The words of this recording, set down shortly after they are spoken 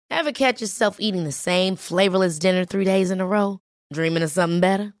Ever catch yourself eating the same flavorless dinner 3 days in a row? Dreaming of something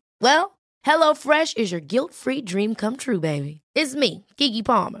better? Well, HelloFresh is your guilt-free dream come true, baby. It's me, Keke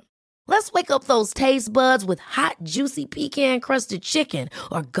Palmer. Let's wake up those taste buds with hot, juicy pecan-crusted chicken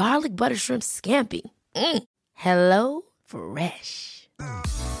or garlic butter shrimp scampi. Hello Fresh.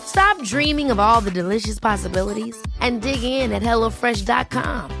 Stop dreaming of all the delicious possibilities and dig in at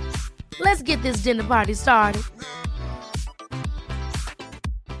HelloFresh.com. Let's get this dinner party started.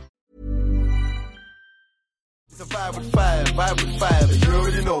 It's a vibe with five, and you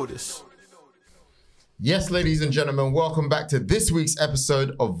already know this. Yes, ladies and gentlemen, welcome back to this week's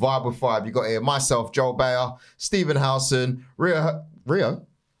episode of Vibe with Five. You got here myself, Joel Bayer, Stephen Howson, Rio.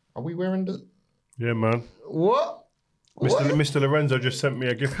 Are we wearing the... Yeah, man. What? Mr. Lorenzo just sent me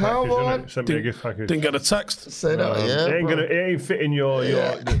a gift package. Didn't it? Sent me a gift package. Didn't get a text. Say that, yeah. It ain't fitting your it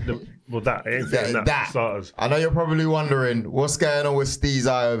ain't fitting that starters. I know you're probably wondering what's going on with Steve's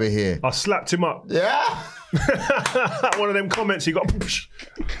eye over here. I slapped him up. Yeah. One of them comments he got.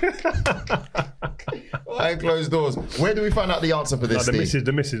 Behind closed doors. Where do we find out the answer for this, Steve?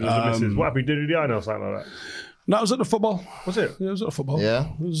 The missus. What happened? Did the eye or something like that? No, it was at the football. Was it? Yeah, it was at the football. Yeah.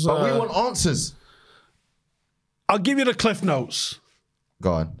 But we want answers. I'll give you the cliff notes.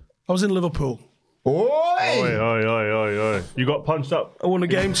 Go on. I was in Liverpool. Oi! You got punched up. I won the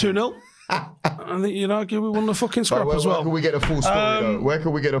game 2-0. I think, we won the fucking scrap as well. Where can we get a full story, though? Where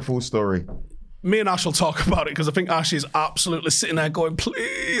can we get a full story? Me and Ash will talk about it because I think Ash is absolutely sitting there going,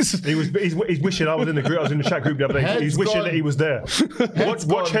 please. He's wishing I was in the group. I was in the chat group the other day. He's wishing that he was there.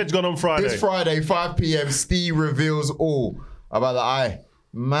 Watch Heads Gone on Friday. This Friday, 5 p.m, Steve reveals all about the eye.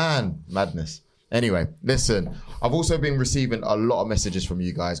 Man, madness. Anyway, listen, I've also been receiving a lot of messages from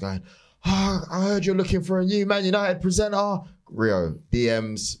you guys going, I heard you're looking for a new Man United presenter. Rio,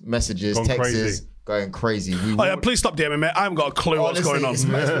 DMs, messages, texts, going crazy. Please stop DMing me. I haven't got a clue what's going on. It's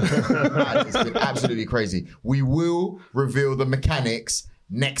been absolutely crazy. We will reveal the mechanics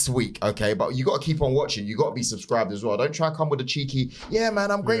next week, okay? But you got to keep on watching. You got to be subscribed as well. Don't try to come with a cheeky,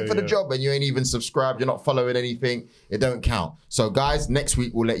 I'm great for the job, and you ain't even subscribed. You're not following anything. It don't count. So, guys, next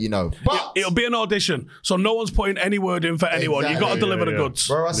week we'll let you know. But it'll be an audition, so no one's putting any word in for anyone. Exactly. You got to deliver the goods.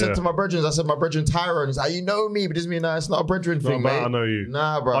 Bro, I said to my brethren, my brethren Tyrone, he's like, you know me, but it doesn't mean it's not a brethren thing, mate. I know you.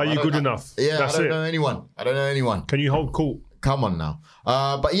 Nah, bro. Are you good enough? Yeah, I don't know anyone. Can you hold court? Come on now.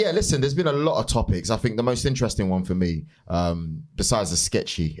 But yeah, listen, there's been a lot of topics. I think the most interesting one for me, besides the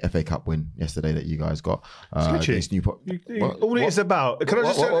sketchy FA Cup win yesterday that you guys got against Newport. All it is about. Can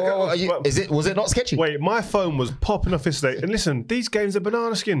I just was it not sketchy? Wait, my phone was popping off yesterday. And listen, these games are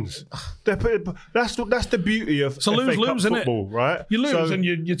banana skins. That's the beauty of FA Cup football, right? You lose and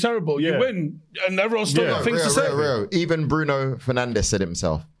you're terrible. You win and everyone's still got things to say. Even Bruno Fernandes said it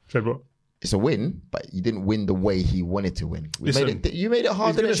himself. Said what? It's a win, but you didn't win the way he wanted to win. You made it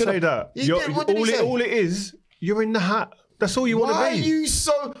harder than it should have. All it is, you're in the hat. That's all you want to be. Why are you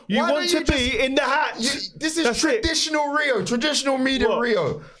so... You want to be in the hat. This is traditional Rio, traditional media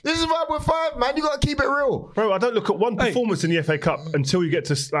Rio. This is Vibe with Five, man. You got to keep it real. Bro, I don't look at one performance in the FA Cup until you get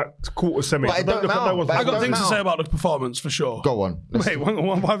to quarter semis. I don't look at no one. I got things to say about the performance for sure. Go on. Wait,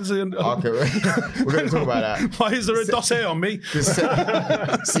 why was it... Okay, we're going to talk about that. Why is there a dossier on me?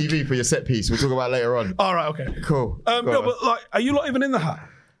 CV for your set piece. We'll talk about it later on. All right, okay. Cool. But are you not even in the hat?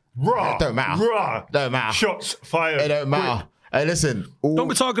 It don't matter. Don't matter. Shots fired. It don't matter. Hey, listen. Don't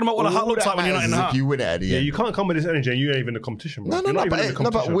be talking about what a hat looks like when you're not in the hat. If you win it at the end. Yeah, you can't come with this energy and you ain't even in the competition, bro.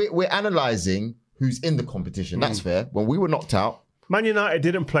 But we're analysing who's in the competition. That's fair. When we were knocked out, Man United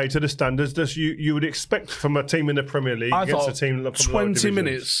didn't play to the standards that you would expect from a team in the Premier League against a team from 20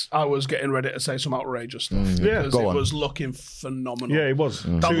 minutes, I was getting ready to say some outrageous stuff. Because it was looking phenomenal. Yeah, it was.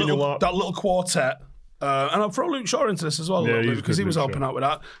 That little quartet. And I'll throw Luke Shaw into this as well a little bit because he was helping out with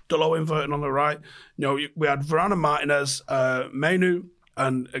that. Delo inverting on the right. We had Varane and Martinez, Menu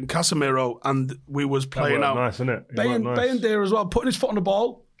and Casemiro, and we was playing out. Nice, isn't it? Bayandere as well, putting his foot on the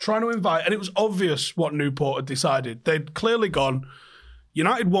ball, trying to invite, and it was obvious what Newport had decided. They'd clearly gone,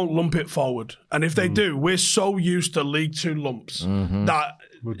 United won't lump it forward. And if they do, we're so used to League Two lumps that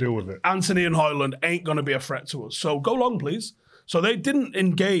we'll deal with it. Anthony and Højlund ain't going to be a threat to us. So go long, please. So they didn't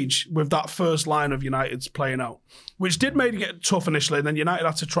engage with that first line of United's playing out, which did make it get tough initially. And then United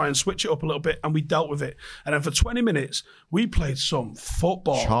had to try and switch it up a little bit, and we dealt with it. And then for 20 minutes, we played some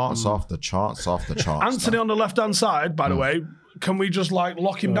football. Chance after chance after chance. Anthony on the left-hand side, by the way, can we just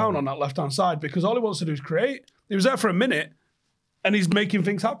lock him down on that left-hand side? Because all he wants to do is create. He was there for a minute, and he's making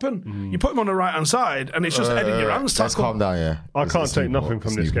things happen. You put him on the right-hand side, and it's just heading your hands. Let's calm down, yeah. I can't take nothing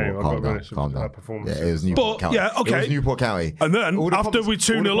from this game. I've got to be honest with that performance. Yeah, it was Newport County. Okay. It was Newport County. And then, after we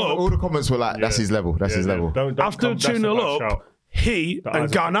 2-0 up... All the comments were like, that's his level, that's his level. After 2-0 up, he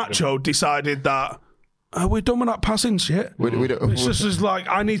and Garnacho decided that we're done with that passing shit. It's just like,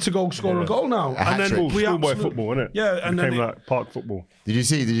 I need to go score a goal now. And then schoolboy football, isn't it? Yeah, and it became then like park football. Did you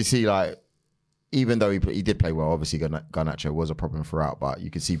see like, even though he did play well, obviously Garnacho was a problem throughout, but you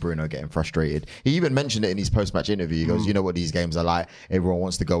could see Bruno getting frustrated. He even mentioned it in his post-match interview. He goes, you know what these games are like? Everyone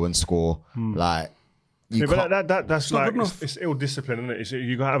wants to go and score. Like, but that's like, it's ill discipline, isn't it?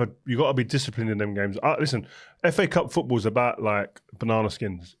 You got to be disciplined in them games. Listen, FA Cup football is about like banana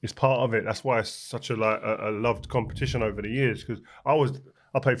skins. It's part of it. That's why it's such a loved competition over the years. Because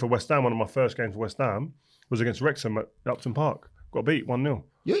I played for West Ham. One of my first games for West Ham was against Wrexham at Upton Park. Got beat 1-0.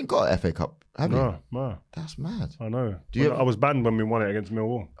 You ain't got an FA Cup, have you? No. That's mad. I know. I was banned when we won it against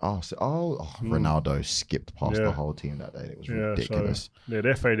Millwall. Ronaldo skipped past the whole team that day. It was ridiculous.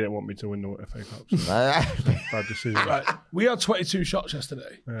 The FA didn't want me to win the FA Cups. Bad decision. Right. We had 22 shots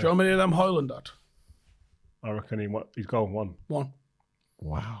yesterday. Do you know how many of them Højlund had? I reckon his goal won. One.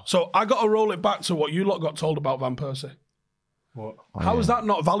 Wow. So I got to roll it back to what you lot got told about Van Persie. What? How is that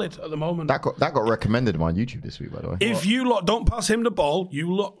not valid at the moment? That got recommended on YouTube this week, by the way. If you lot don't pass him the ball,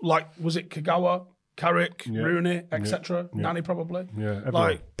 you look like, was it Kagawa, Carrick, Rooney, etc. Nani probably. Yeah, everyone.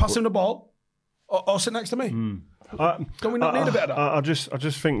 Like, pass him the ball or sit next to me. Don't we not need a bit of that? I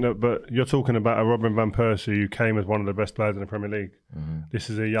just think that, but you're talking about a Robin Van Persie who came as one of the best players in the Premier League. This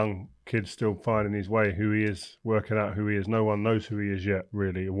is a young kid still finding his way, who he is, working out who he is. No one knows who he is yet,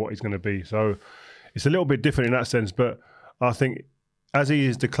 really, or what he's going to be. So it's a little bit different in that sense, but I think as he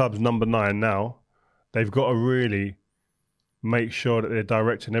is the club's number 9 now, they've got to really make sure that they're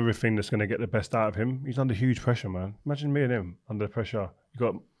directing everything that's going to get the best out of him. He's under huge pressure, man. Imagine me and him under pressure. You've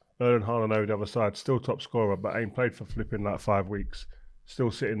got Erling Haaland over the other side, still top scorer, but ain't played for flipping like 5 weeks,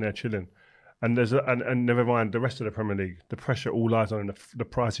 still sitting there chilling. And and never mind the rest of the Premier League, the pressure all lies on the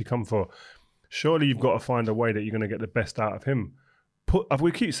price you come for. Surely you've got to find a way that you're going to get the best out of him.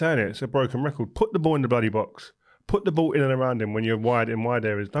 We keep saying it, it's a broken record. Put the ball in the bloody box. Put the ball in and around him when you're wide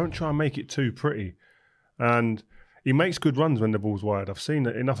areas. Don't try and make it too pretty. And he makes good runs when the ball's wide. I've seen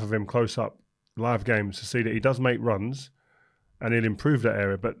enough of him close up live games to see that he does make runs and he'll improve that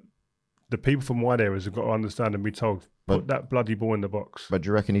area. But the people from wide areas have got to understand and be told, put that bloody ball in the box. But do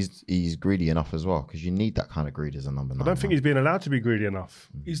you reckon he's greedy enough as well? Because you need that kind of greed as a number 9. I don't think he's being allowed to be greedy enough.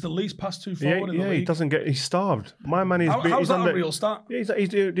 He's the least pass too forward in the league. He's starved. My man is... How's that a real stat? Yeah, he's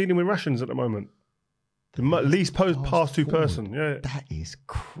dealing with rations at the moment. The least pass to person. Yeah, that is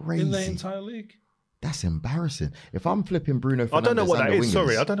crazy. In the entire league. That's embarrassing. If I'm flipping Bruno Fernandes, I don't know what that is.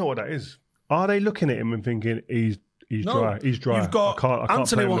 Sorry, I don't know what that is. Are they looking at him and thinking he's dry? He's dry. You've got I can't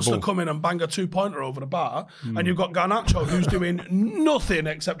Anthony wants to come in and bang a 2-pointer over the bar, and you've got Garnacho who's doing nothing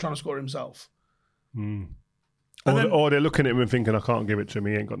except trying to score himself. Or they're looking at him and thinking, I can't give it to him.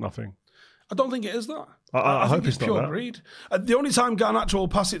 He ain't got nothing. I don't think it is that. I think hope it's pure not that. greed. The only time Garnacho will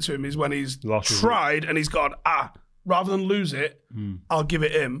pass it to him is when he's tried and he's gone, rather than lose it, I'll give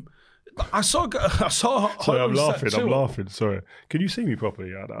it him. I saw. Sorry, I'm laughing. Sorry. Can you see me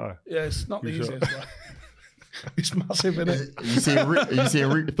properly? Yeah, it's not the easiest. It's massive, isn't it? You see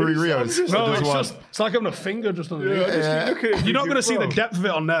 3 Rios? No, it's like having a finger just underneath. You're not going to see the depth of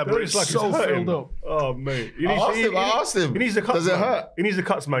it on there, but it's like so filled up. Oh, mate. I asked him. He needs the cuts. Does it hurt? He needs the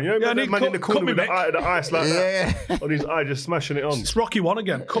cuts, man. You know, man in the corner with the ice like that. On his eye, just smashing it on. It's Rocky 1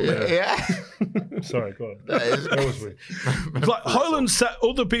 again. Cut me. Yeah. Sorry, go on. That was me. It's like Højlund set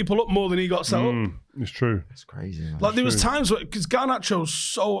other people up more than he got set up. It's true. It's crazy, man. Like there was times where, because Garnacho's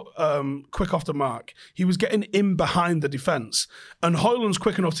so quick off the mark, he was getting in behind the defence, and Højlund's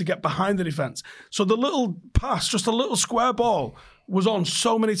quick enough to get behind the defence. So the little pass, just a little square ball, was on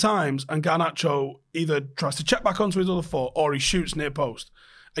so many times, and Garnacho either tries to check back onto his other foot or he shoots near post.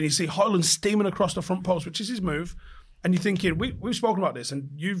 And you see Højlund steaming across the front post, which is his move. And you're thinking, we've spoken about this, and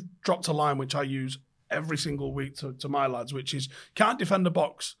you've dropped a line which I use every single week to my lads, which is can't defend the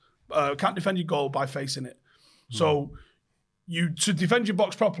box. Can't defend your goal by facing it. So to defend your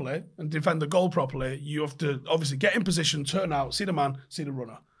box properly and defend the goal properly, you have to obviously get in position, turn out, see the man, see the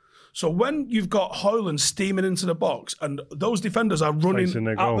runner. So when you've got Højlund steaming into the box and those defenders are running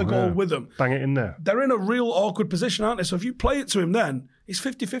at the goal with them, bang it in there. They're in a real awkward position, aren't they? So if you play it to him then, it's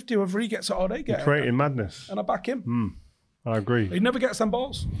 50-50 whether he gets it or they get it. Creating madness. And I back him. I agree. He never gets them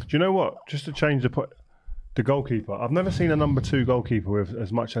balls. Do you know what? Just to change the goalkeeper. I've never seen a number 2 goalkeeper with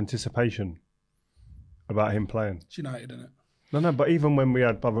as much anticipation about him playing. It's United, isn't it? No, but even when we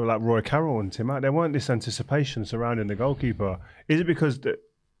had brother like Roy Carroll and Tim out, there weren't this anticipation surrounding the goalkeeper. Is it because the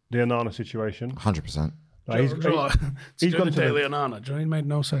Onana situation? 100%. Like he's gone to Daily Onana. He made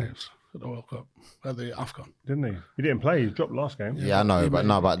no saves. at the World Cup, at the AFCON. Didn't he? He didn't play. He dropped last game. Yeah, I know, but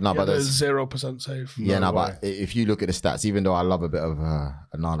there's 0% save. Yeah, No but if you look at the stats, even though I love a bit of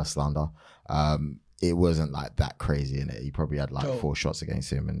Anana slander, it wasn't like that crazy in it. He probably had like 4 shots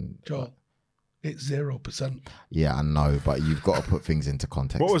against him, and Joel, it's 0%. yeah, I know, but you've got to put things into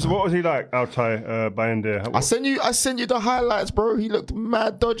context. What was he like, Altay Bayindir? I sent you the highlights, bro. He looked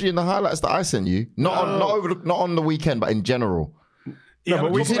mad dodgy in the highlights that I sent you. Not on the weekend, but in general. Yeah, No,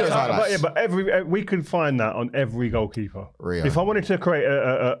 but we see those highlights. but we could find that on every goalkeeper. Real. If I wanted to create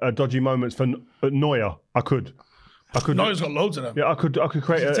a dodgy moments for Neuer, I could. Neuer's got loads of them. Yeah, I could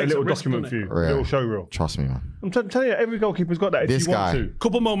create a little risk, document for doesn't you, a little show reel. Trust me, man. I'm telling you, every goalkeeper's got that. If This you guy. want to.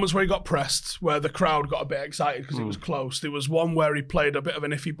 Couple moments where he got pressed, where the crowd got a bit excited because it was close. There was one where he played a bit of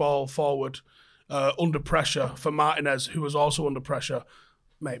an iffy ball forward under pressure for Martinez, who was also under pressure.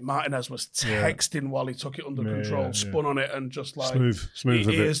 Mate, Martinez was texting while he took it under control, spun on it, and just like smooth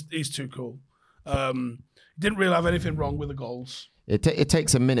a bit. He's too cool. Didn't really have anything wrong with the goals. It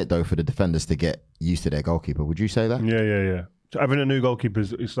takes a minute though for the defenders to get used to their goalkeeper. Would you say that? Yeah. Having a new goalkeeper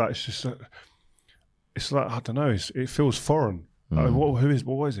it's like I don't know. It feels foreign. Like, what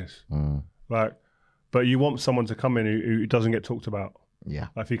is this? Like, but you want someone to come in who doesn't get talked about. Yeah.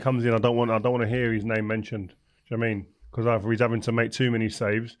 Like if he comes in, I don't want to hear his name mentioned. Do you know what I mean? Because either he's having to make too many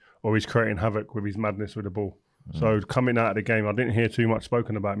saves or he's creating havoc with his madness with the ball. So coming out of the game, I didn't hear too much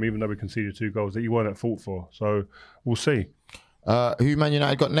spoken about him, even though we conceded 2 goals that you weren't at fault for. So we'll see. Who Man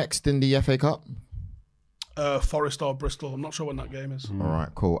United got next in the FA Cup? Forest or Bristol. I'm not sure when that game is. All right,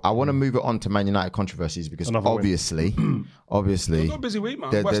 cool. I want to move it on to Man United controversies because Another obviously, We've got a busy week,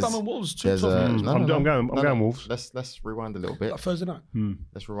 man. West Ham and Wolves. Two tough games. I'm going Wolves. Let's rewind a little bit. That Thursday night.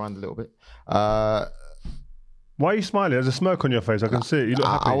 Let's rewind a little bit. Why are you smiling? There's a smirk on your face. I can see it. You look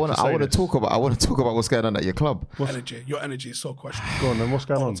happy. I want to talk about what's going on at your club. Your energy is so questionable. Go on then. What's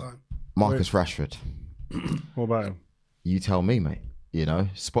going All on? the time. Marcus Rashford. What about him? You tell me, mate. You know,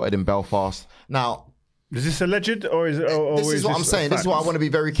 spotted in Belfast. Now, is this alleged or is it? This is what I'm saying. This is why I want to be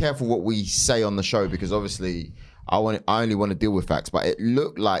very careful what we say on the show because obviously I only want to deal with facts. But it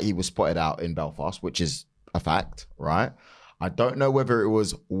looked like he was spotted out in Belfast, which is a fact, right? I don't know whether it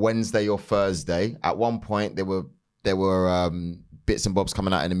was Wednesday or Thursday. At one point, there were bits and bobs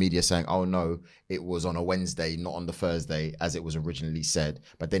coming out in the media saying, "Oh no, it was on a Wednesday, not on the Thursday, as it was originally said."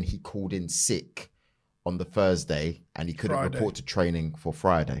 But then he called in sick on the Thursday, and he couldn't report to training for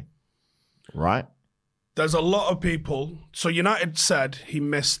Friday. Right? There's a lot of people. So United said he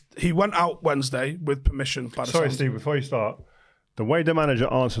went out Wednesday with permission by the Sorry, Steve, before you start, the way the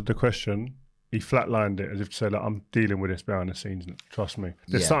manager answered the question, he flatlined it as if to say, like, I'm dealing with this behind the scenes. Trust me.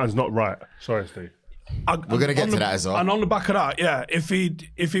 Something's not right. Sorry, Steve. We're going to get to that as well. And on the back of that, yeah, if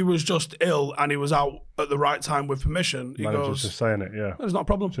he was just ill and he was out at the right time with permission, he Manager's goes, just saying it, yeah. there's not a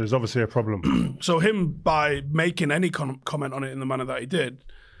problem. So there's obviously a problem. So him, by making any comment on it in the manner that he did,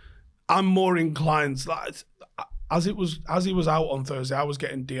 I'm more inclined, like, as he was out on Thursday, I was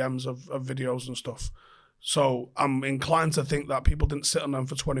getting DMs of videos and stuff. So I'm inclined to think that people didn't sit on them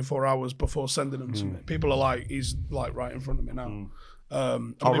for 24 hours before sending them to me. People are like, he's like right in front of me now.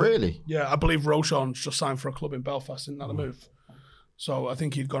 Really? Yeah, I believe Roshan's just signed for a club in Belfast, isn't that the move? So I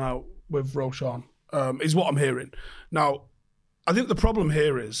think he'd gone out with Roshan, is what I'm hearing. Now, I think the problem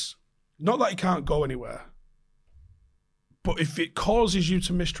here is not that he can't go anywhere, but if it causes you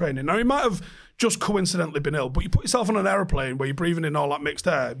to miss training. Now, he might have just coincidentally been ill, but you put yourself on an aeroplane where you're breathing in all that mixed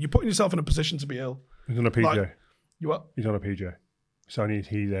air, you're putting yourself in a position to be ill. He's on a PJ. Like, you what? He's on a PJ. So I need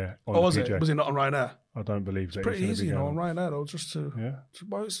he there on was the PJ. it? Was he not on Ryanair? I don't believe that. Pretty he's easy, gonna be on going. Ryanair, though, just to... Yeah.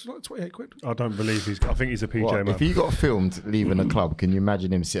 Well, it's like 28 quid. I don't believe I think he's a PJ, What, man. if he got filmed leaving a club, can you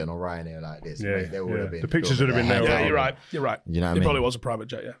imagine him sitting on Ryanair like this? Yeah, Mate, there would have been the pictures would have been there. Yeah, you're right. You're right. You know what I It mean? probably was a private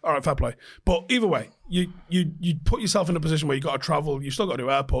jet, yeah. All right, fair play. But either way, you put yourself in a position where you got to travel. You still got to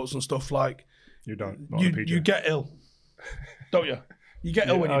do airports and stuff. Like You don't. Not on a PJ. you get ill, don't you? You get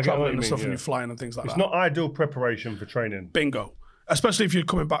ill when I you're get what traveling you and mean, stuff, yeah. and you're flying and things like It's that. not ideal preparation for training. Bingo. Especially if you're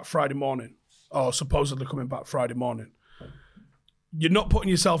coming back Friday morning, or supposedly coming back Friday morning. You're not putting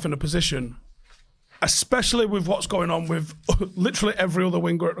yourself in a position, especially with what's going on with literally every other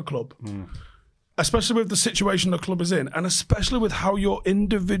winger at the club, especially with the situation the club is in, and especially with how your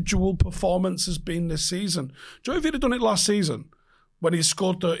individual performance has been this season. Do you know if he'd have done it last season when he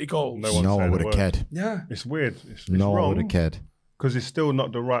scored 30 goals? No one would have cared. Yeah. It's weird. It's No one wrong would have cared. because it's still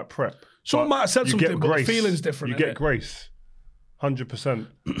not the right prep. Someone But might have said you something, get but the grace. feeling's different. You innit? get grace. 100%.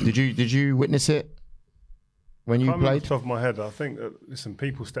 Did you witness it when you Can't remember played? off the top of my head. I think that, listen,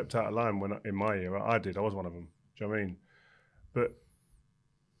 people stepped out of line in my era. I did. I was one of them. Do you know what I mean? But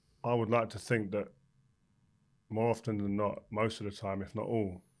I would like to think that more often than not, most of the time, if not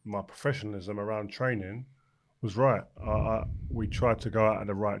all, my professionalism around training was right. We tried to go out at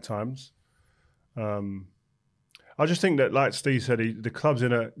the right times. I just think that, like Steve said, the club's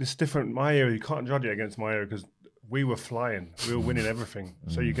in this different. My area, you can't judge it against my area because we were flying. We were winning everything.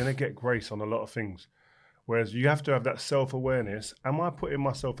 So you're going to get grace on a lot of things. Whereas you have to have that self-awareness. Am I putting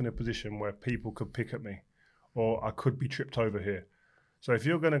myself in a position where people could pick at me or I could be tripped over here? So if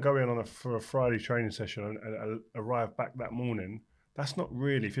you're going to go in for a Friday training session and arrive back that morning, that's not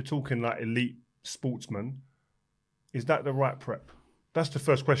really, if you're talking like elite sportsmen, is that the right prep? That's the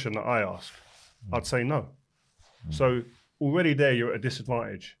first question that I ask. I'd say no. So already there, you're at a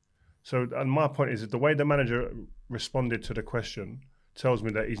disadvantage. So, and my point is that the way the manager responded to the question tells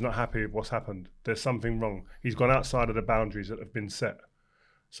me that he's not happy with what's happened. There's something wrong. He's gone outside of the boundaries that have been set.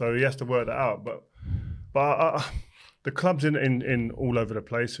 So he has to work that out. But the club's in all over the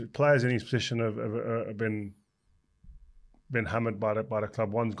place. Players in his position have been hammered by the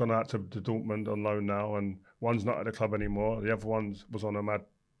club. One's gone out to Dortmund on loan now, and one's not at the club anymore. The other one was on a mad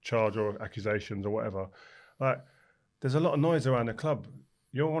charge or accusations or whatever. Like, there's a lot of noise around the club.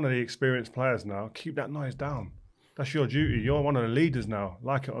 You're one of the experienced players now. Keep that noise down. That's your duty. You're one of the leaders now.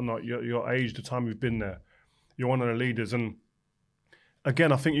 Like it or not, your age, the time you've been there, you're one of the leaders. And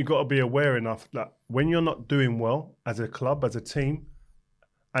again, I think you've got to be aware enough that when you're not doing well as a club, as a team,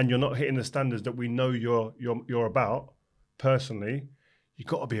 and you're not hitting the standards that we know you're about personally, you've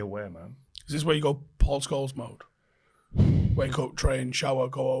got to be aware, man. Is this where you go Paul Scholes mode? Wake up, train, shower,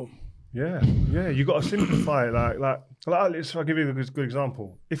 go home. Yeah. You got to simplify it. Like I'll give you a good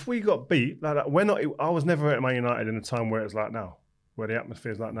example. If we got beat like that, we're not. I was never at Man United in a time where it's like now, where the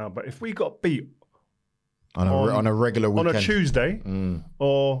atmosphere is like now. But if we got beat on a regular weekend, on a Tuesday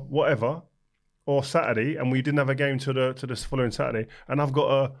or whatever, or Saturday, and we didn't have a game to the following Saturday, and I've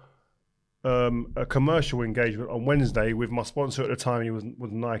got a commercial engagement on Wednesday with my sponsor at the time, he was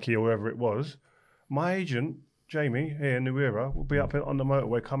Nike or wherever it was, my agent Jamie here in New Era will be up on the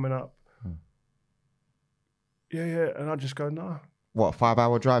motorway coming up. Yeah, and I just go, nah. What,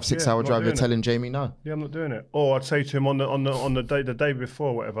 5-hour drive, 6-hour drive? You're telling Jamie no? Yeah, I'm not doing it. Or I'd say to him on the day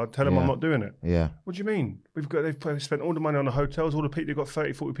before, whatever. I'd tell him I'm not doing it. Yeah. What do you mean? They've spent all the money on the hotels. All the people, they've got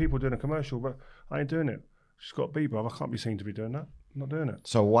 30, 40 people doing a commercial, but I ain't doing it. Just got to be, bro. I can't be seen to be doing that. I'm not doing it.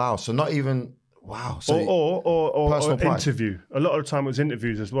 So wow. So not even wow. So or interview. A lot of the time it was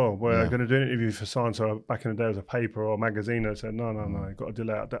interviews as well, where I'm going to do an interview for so back in the day it was a paper or a magazine that said, no, you've got to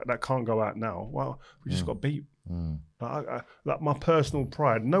delay it. That can't go out now. Well, we just got beat. Like my personal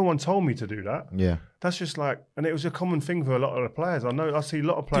pride. No one told me to do that. Yeah. That's just like, and it was a common thing for a lot of the players. I see a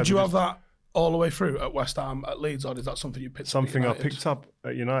lot of players. Did you have that all the way through at West Ham, at Leeds, or is that something you picked up? Something I picked up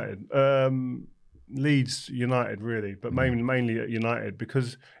at United. Leeds United really, but mainly at United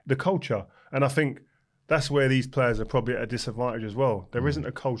because the culture. And I think that's where these players are probably at a disadvantage as well. There isn't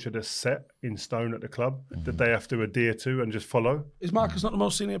a culture that's set in stone at the club that they have to adhere to and just follow. Is Marcus not the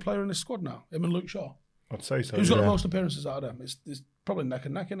most senior player in this squad now? Him and Luke Shaw? I'd say so. Who's got the most appearances out of them? It's probably neck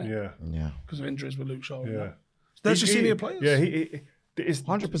and neck, isn't it? Yeah. Because of injuries with Luke Shaw. Yeah. There's your senior players. Yeah, it's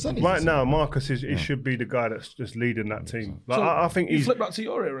 100%. Right now, Marcus he should be the guy that's just leading that team. Like, So I think you flip back to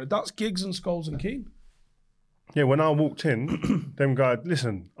your era. That's Giggs and Scholes and Keane. Yeah, when I walked in, them guys,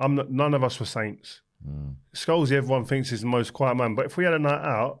 listen, none of us were saints. Scholes, everyone thinks he's the most quiet man, but if we had a night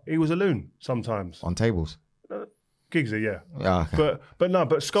out, he was a loon sometimes. On tables. Giggsy, yeah. Okay. But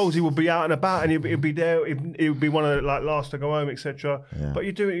Scholes, he would be out and about and he'd be there. He would be one of the last to go home, etc. Yeah. But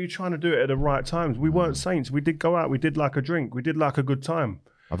you're trying to do it at the right times. We weren't saints. We did go out. We did like a drink. We did like a good time.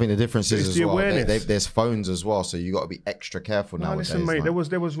 I think the difference is as the well, awareness. there's phones as well, so you got to be extra careful nowadays. Listen, mate,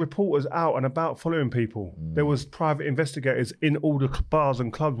 there was reporters out and about following people. There was private investigators in all the bars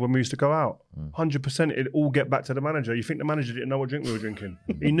and clubs when we used to go out. 100% it'd all get back to the manager. You think the manager didn't know what drink we were drinking?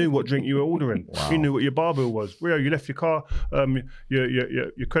 He knew what drink you were ordering. Wow. He knew what your bar bill was. Rio, you left your car,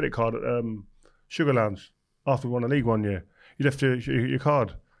 your credit card at Sugar Lounge after we won the league one year. You left your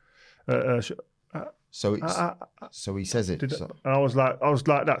card. So he says it. And I was like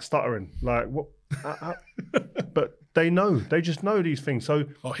that, stuttering. Like what? But they know. They just know these things. So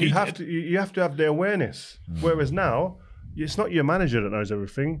you have to have the awareness. Whereas now, it's not your manager that knows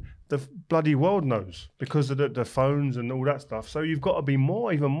everything. The bloody world knows because of the phones and all that stuff. So you've got to be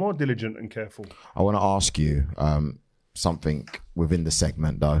even more diligent and careful. I want to ask you something within the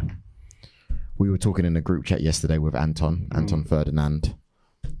segment though. We were talking in a group chat yesterday with Anton Ferdinand.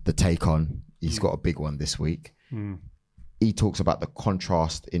 The take on. He's got a big one this week. He talks about the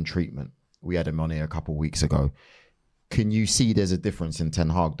contrast in treatment. We had him on here a couple of weeks ago. Can you see there's a difference in Ten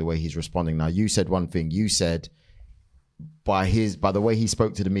Hag, the way he's responding? Now, you said one thing. You said by the way he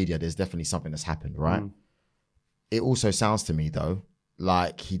spoke to the media, there's definitely something that's happened, right? It also sounds to me, though,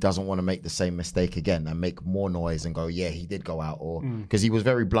 like he doesn't want to make the same mistake again and make more noise and go, yeah, he did go out, or because he was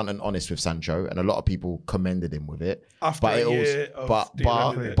very blunt and honest with Sancho, and a lot of people commended him with it. After but a it year also,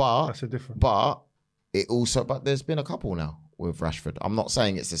 of That's a difference. but there's been a couple now with Rashford. I'm not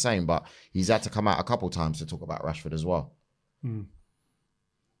saying it's the same, but he's had to come out a couple times to talk about Rashford as well.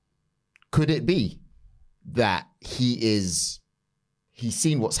 Could it be that he's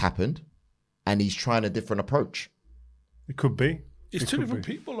seen what's happened and he's trying a different approach? It could be. It's two different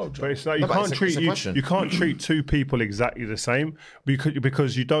people, though, John. But it's like No, but it's a can't treat two people exactly the same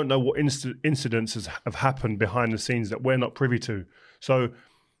because you don't know what incidents have happened behind the scenes that we're not privy to. So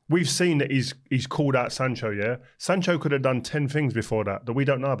we've seen that he's called out Sancho. Yeah, Sancho could have done 10 things before that we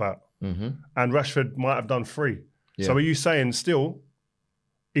don't know about, and Rashford might have done 3. Yeah. So are you saying still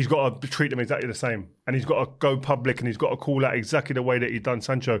he's got to treat them exactly the same, and he's got to go public and he's got to call out exactly the way that he's done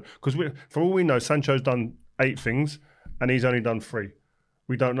Sancho? Because for all we know, Sancho's done 8 things. And he's only done 3.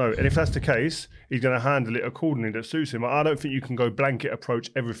 We don't know. And if that's the case, he's going to handle it accordingly that suits him. I don't think you can go blanket approach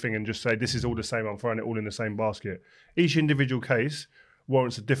everything and just say, this is all the same, I'm throwing it all in the same basket. Each individual case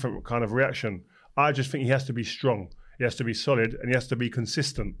warrants a different kind of reaction. I just think he has to be strong, he has to be solid, and he has to be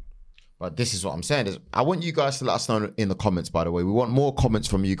consistent. But this is what I'm saying. I want you guys to let us know in the comments, by the way. We want more comments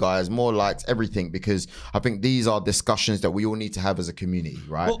from you guys, more likes, everything, because I think these are discussions that we all need to have as a community,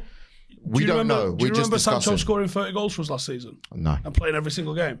 right? Well, we don't know. Do you We're just remember Sancho discussing. scoring 30 goals for us last season? No. And playing every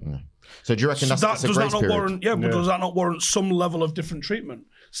single game? No. So do you reckon that's a does grace that not period? warrant? Yeah, but does that not warrant some level of different treatment?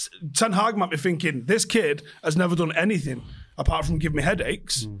 Ten Hag might be thinking, this kid has never done anything apart from give me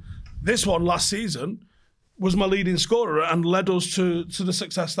headaches. This one last season was my leading scorer and led us to the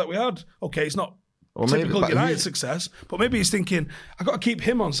success that we had. Okay, it's not typical United success, but maybe he's thinking, I've got to keep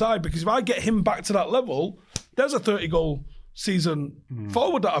him on side because if I get him back to that level, there's a 30-goal season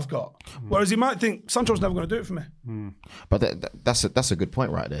forward that I've got. Whereas he might think Sancho's never going to do it for me. But that's a good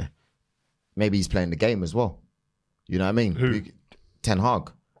point right there. Maybe he's playing the game as well. You know what I mean? Who? Ten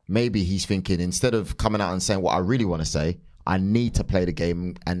Hag. Maybe he's thinking, instead of coming out and saying what I really want to say, I need to play the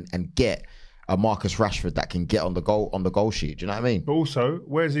game and get a Marcus Rashford that can get on the goal sheet. Do you know what I mean? But also,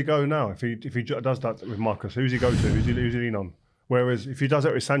 where does he go now? If he does that with Marcus, who's he go to? Who's he lean on? Whereas if he does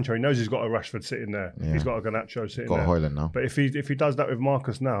it with Sancho, he knows he's got a Rashford sitting there. Yeah. He's got a Garnacho sitting Got there. a Højlund now. But if he does that with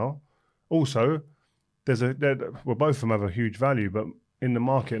Marcus now, also well, both of them have a huge value. But in the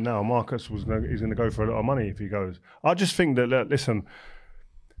market now, Marcus he's going to go for a lot of money if he goes. I just think that listen,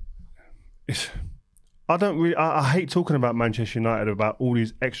 I hate talking about Manchester United about all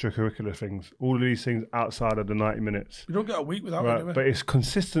these extracurricular things, all of these things outside of the 90 minutes. We don't get a week without Right, it, do we? but it's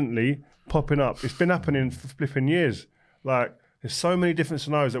consistently popping up. It's been happening for flipping years. Like, there's so many different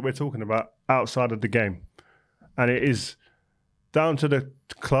scenarios that we're talking about outside of the game. And it is down to the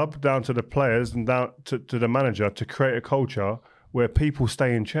club, down to the players, and down to the manager to create a culture where people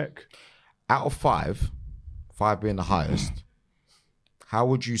stay in check. Out of 5 being the highest, how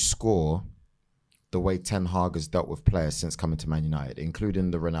would you score the way Ten Hag has dealt with players since coming to Man United,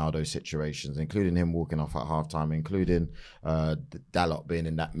 including the Ronaldo situations, including him walking off at halftime, including Dalot being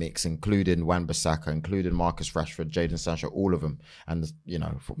in that mix, including Wan-Bissaka, including Marcus Rashford, Jadon Sancho, all of them, and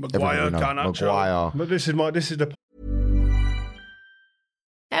Maguire, Garnacho. Maguire. But this is the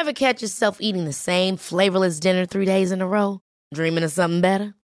Ever catch yourself eating the same flavorless dinner 3 days in a row? Dreaming of something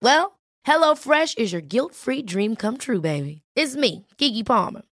better? Well, HelloFresh is your guilt-free dream come true, baby. It's me, Keke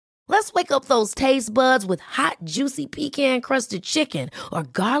Palmer. Let's wake up those taste buds with hot, juicy pecan-crusted chicken or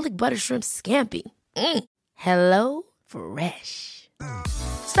garlic butter shrimp scampi. Hello Fresh.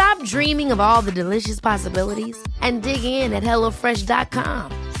 Stop dreaming of all the delicious possibilities and dig in at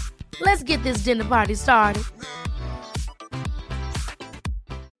HelloFresh.com. Let's get this dinner party started.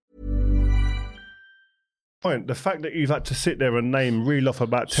 point. The fact that you've had to sit there and reel off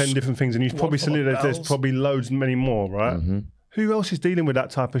about 10 different things, and you've probably seen there's probably loads many more, right? Mm-hmm. Who else is dealing with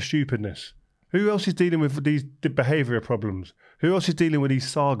that type of stupidness? Who else is dealing with these behavioural problems? Who else is dealing with these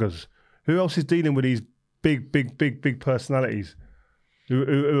sagas? Who else is dealing with these big personalities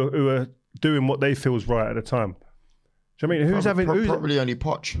who are doing what they feel is right at the time? Do you know what I mean? Probably only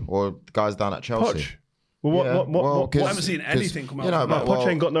Poch or the guys down at Chelsea. Poch? Well, what? I haven't seen anything come out. Poch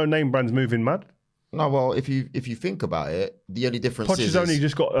ain't got no name brands moving mad. No, well, if you think about it, the only difference Poch has only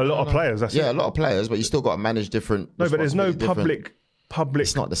just got a lot of players. That's it. A lot of players, but you still got to manage different. No, but there's no public.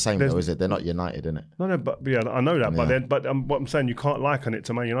 It's not the same though, is it? They're not United, isn't it? No, but yeah, I know that. Yeah. But what I'm saying, you can't liken it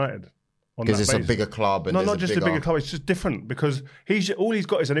to Man United. Because it's a bigger club. And not just a bigger club. It's just different because all he's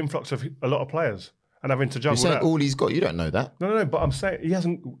got is an influx of a lot of players and having to juggle that. You're saying that. all he's got? You don't know that. No. But I'm saying he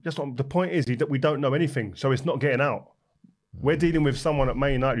hasn't. Just the point is that we don't know anything, so it's not getting out. We're dealing with someone at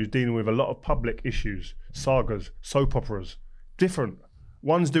Man United who's dealing with a lot of public issues, sagas, soap operas, different.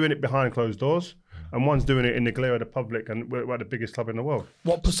 One's doing it behind closed doors, and one's doing it in the glare of the public, and we're the biggest club in the world.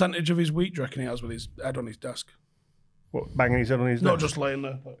 What percentage of his week do you reckon he has with his head on his desk? What, banging his head on his Not desk? just laying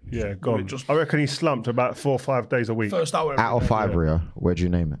there. Yeah, gone. I reckon he's slumped about 4 or 5 days a week. First hour. Out of 5, Rio, where do you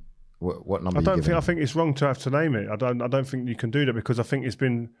name it? What number? I think it's wrong to have to name it. I don't think you can do that because I think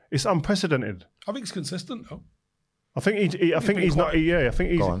it's unprecedented. I think it's consistent though. I think he's not. Yeah, I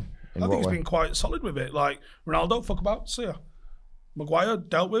think he's. Go on. I think he's been quite solid with it. Like Ronaldo, fuck about, see ya. Maguire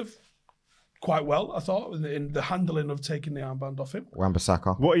dealt with quite well, I thought, in the handling of taking the armband off him.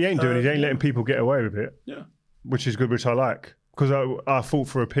 Wan-Bissaka. What he ain't doing is he ain't letting people get away with it. Yeah. Which is good, which I like. Because I thought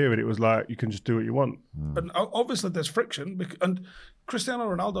for a period it was like you can just do what you want. And obviously there's friction. And Cristiano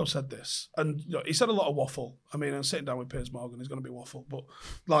Ronaldo said this. And he said a lot of waffle. I mean, I'm sitting down with Piers Morgan, he's going to be waffle. But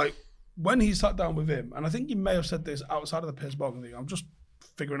like when he sat down with him, and I think he may have said this outside of the Piers Morgan thing, I'm just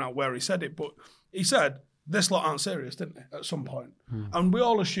figuring out where he said it. But he said, this lot aren't serious, didn't they, at some point? And we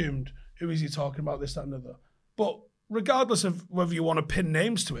all assumed, who is he talking about, this, that, and the other. But regardless of whether you want to pin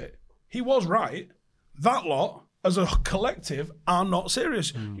names to it, he was right. That lot, as a collective, are not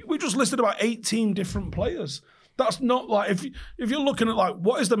serious. We just listed about 18 different players. That's not like, if you're looking at like,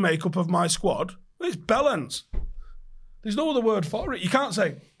 what is the makeup of my squad? It's bellends. There's no other word for it. You can't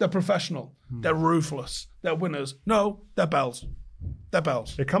say they're professional, they're ruthless, they're winners. No, they're bells. They're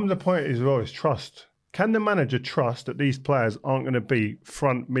bells. There comes a point as well, is trust. Can the manager trust that these players aren't going to be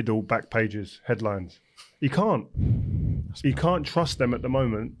front, middle, back pages, headlines? He can't. He can't trust them at the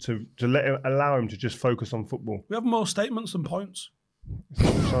moment to allow him to just focus on football. We have more statements than points.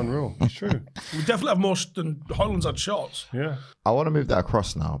 It's unreal. It's true. We definitely have more than Hoyland's had shots. Yeah. I want to move that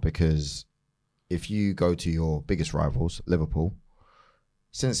across now because if you go to your biggest rivals, Liverpool,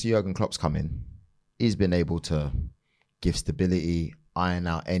 since Jurgen Klopp's come in, he's been able to give stability, iron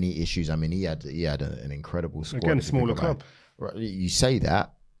out any issues. I mean, he had an incredible squad. Again, a smaller club. Right, you say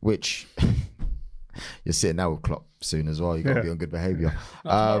that, which you're sitting now with Klopp soon as well. You got to be on good behaviour.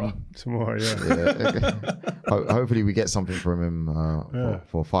 Tomorrow, yeah. Hopefully, we get something from him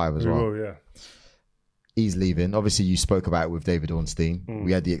for 5 as well. We will, yeah. He's leaving. Obviously, you spoke about it with David Ornstein.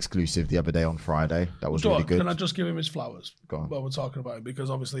 We had the exclusive the other day on Friday. That was really good. Can I just give him his flowers Go on. while we're talking about it? Because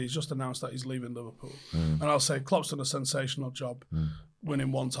obviously he's just announced that he's leaving Liverpool. And I'll say Klopp's done a sensational job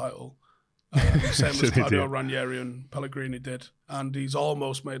winning 1 title. Same as Claudio Ranieri and Pellegrini did. And he's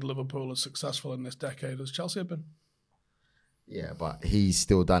almost made Liverpool as successful in this decade as Chelsea have been. Yeah, but he's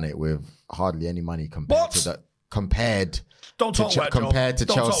still done it with hardly any money compared Don't talk wet, compared to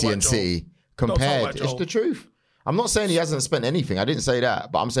Joel. Chelsea and City. Compared, it's the truth. I'm not saying he hasn't spent anything. I didn't say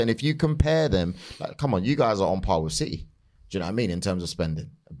that, but I'm saying if you compare them, like, come on, you guys are on par with City. Do you know what I mean? In terms of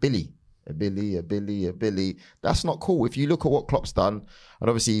spending, a billy. That's not cool. If you look at what Klopp's done, and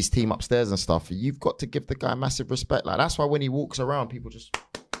obviously his team upstairs and stuff, you've got to give the guy massive respect. Like that's why when he walks around, people just.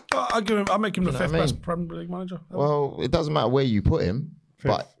 I'll make him the 5th best Premier League manager. Well, it doesn't matter where you put him,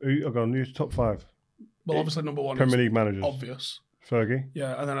 but I've got a top 5. Well, obviously number 1 Premier is League managers. Obvious. Fergie.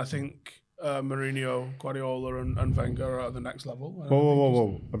 Yeah, and then I think Mourinho, Guardiola, and Wenger are at the next level.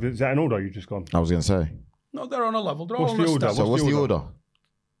 Whoa. Is that an order you've just gone? I was going to say. No, they're on a level. They're What's all the on a order? step. So what's the order?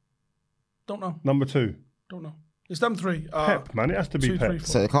 Don't know. Number 2. Don't know. It's them 3. Pep, man. It has to be 2, Pep. 3, 4.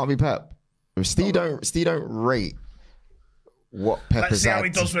 So it can't be Pep. If Steve don't rate what Pep Let's has see how had. he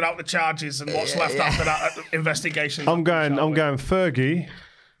does without the charges and what's left after that investigation. I'm going Fergie,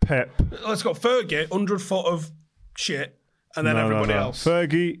 Pep. Let's go Fergie, 100 foot of shit, and then everybody else.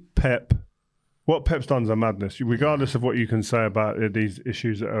 Fergie, Pep. What Pep's done is a madness, regardless of what you can say about these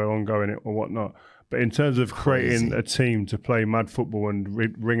issues that are ongoing or whatnot. But in terms of creating a team to play mad football and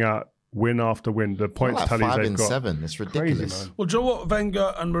ring out win after win, the points like tallies 5 they've and got. 7. It's ridiculous. Crazy, man. Well, do you know what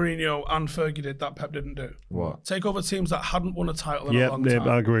Wenger and Mourinho and Fergie did that Pep didn't do? What? Take over teams that hadn't won a title in a long Yeah, time.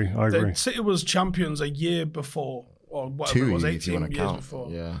 I agree. City was champions a year before, or whatever it was, 18 years before.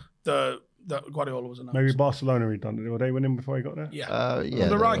 Yeah. The Guardiola was announced. Maybe Barcelona he done it. Were they winning before he got there? Yeah. Yeah.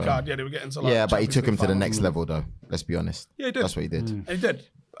 The right card, they were getting to like. Yeah, but he took him to the Champions League next level, though. Let's be honest. Yeah, he did. That's what he did. And he did.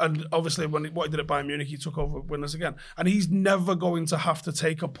 And obviously, what he did at Bayern Munich, he took over winners again. And he's never going to have to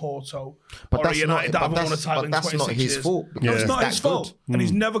take a Porto or a United that haven't won a title in 26 years. That's not his fault. No, it's not his fault. And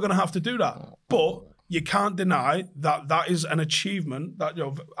he's never going to have to do that. But you can't deny that is an achievement. That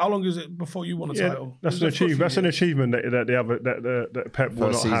how long is it before you won a title? That's an achievement. That's an achievement that Pep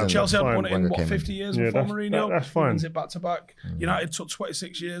will not have. Chelsea had won it in Wenger 50 years before Mourinho. That's fine. Wins it back to back. United took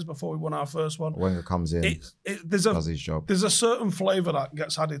 26 years before we won our first one. Wenger comes in, does his job. There's a certain flavour that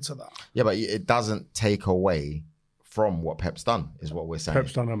gets added to that. Yeah, but it doesn't take away from what Pep's done, is what we're saying.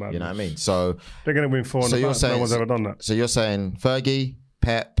 Pep's done, man. You know what I mean? So they're going to win 4 on the back. No one's ever done that. So you're saying Fergie,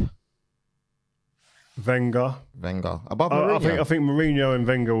 Pep, Wenger. Above Mourinho. I think Mourinho and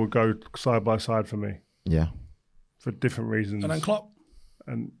Wenger will go side by side for me. Yeah. For different reasons. And then Klopp.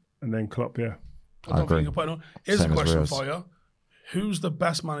 And then Klopp, yeah. I don't agree. think you can put it on. Here's Same a as question Rios. for you. Who's the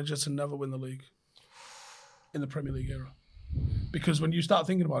best manager to never win the league in the Premier League era? Because when you start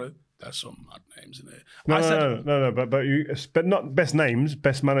thinking about it, there's some mad names in it. No. But not best names,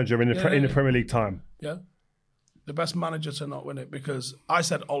 best manager in the Premier League time. Yeah. The best manager to not win it, because I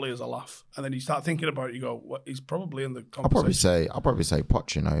said Ollie as a laugh, and then you start thinking about it, you go, well, he's probably in the conversation. I'll probably say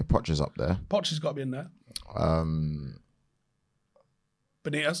Poch, Poch is up there. Poch has got to be in there.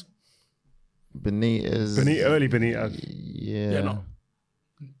 Benitez. Early Benitez. Yeah. No.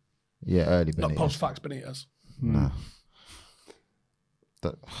 Yeah, early Benitez. Not post-fax Benitez. No. I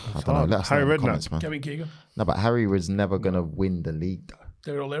don't know. Let us know in the comments, man. Kevin Keegan. No, but Harry was never going to win the league, though.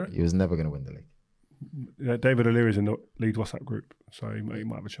 David O'Leary. He was never going to win the league. Yeah, David O'Leary's in the Leeds WhatsApp group, so he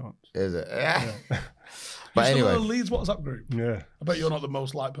might have a chance. Is it? Yeah. But But anyway. the Leeds WhatsApp group. Yeah. I bet you're not the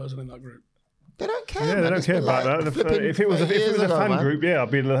most liked person in that group. They don't care. Yeah, man. they don't It's care been about like that. flipping If it was 30 years a ago, fan man. group, yeah,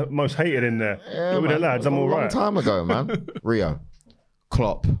 I'd be the most hated in there. Yeah, But with the man. lads, I'm all A long right. time ago, man. Rio,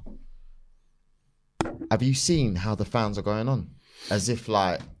 Klopp. Have you seen how the fans are going on? As if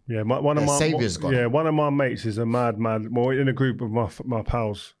like Yeah, one of their my saviour's gone. Yeah, one of my mates is a mad. Well, in a group of my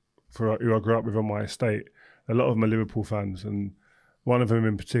pals who I grew up with on my estate. A lot of them are Liverpool fans, and one of them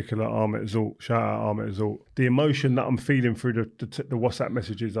in particular, Ahmet Zult. Shout out Ahmet Zult. The emotion that I'm feeling through the WhatsApp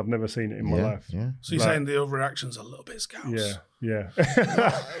messages, I've never seen it in my life. Yeah. So you're saying the overreaction's a little bit scouse? Yeah.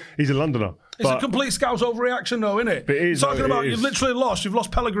 He's a Londoner. It's a complete scouse overreaction, though, isn't it? But it is, Talking though, about, it you've is. literally lost. You've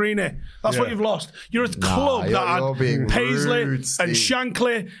lost Pellegrini. That's what you've lost. You're a club you're that being had Paisley rude, and Steve.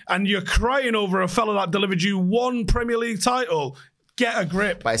 Shankly, and you're crying over a fella that delivered you one Premier League title. Get a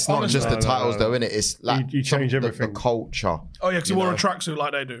grip. But it's not Honestly. just the titles, though, innit? It's like You change everything. The culture. Oh, yeah, because he wore a tracksuit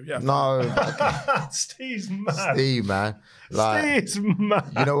like they do. Yeah. No, Steve's mad. Steve, man. Like, Steve's mad.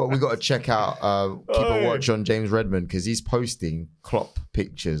 you know what? We got to check out. Keep a watch on James Redmond because he's posting Klopp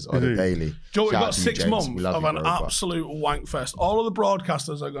pictures on the daily. Joe, we've Shout got out to you, 6 James. months We love of you, an bro, but- absolute wank fest. All of the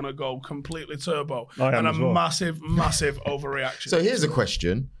broadcasters are going to go completely turbo. I am And a as well. massive overreaction. So here's a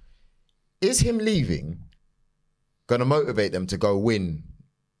question: is him leaving going to motivate them to go win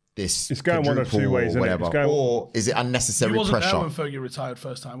this? It's going one of two quadruple ways, or isn't it? whatever, It's going- or is it you unnecessary wasn't pressure? there when Fergie retired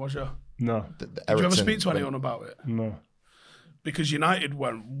first time, was you? No. Did you ever Eriksen- speak to anyone about it? No. Because United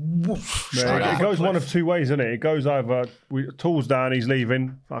went whoosh. Yeah, straight it off goes a one cliff. of two ways, isn't it? It goes either tools down, he's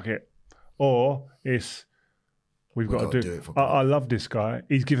leaving, fuck it, or it's we've got gotta to do do it for it. I love this guy.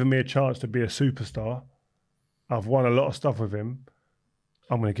 He's given me a chance to be a superstar. I've won a lot of stuff with him.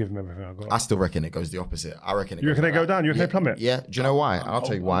 I'm going to give him everything I've got. I still reckon it goes the opposite. I reckon it You goes reckon like they go that. down? You reckon yeah, they plummet? Yeah. Do you know why? I'll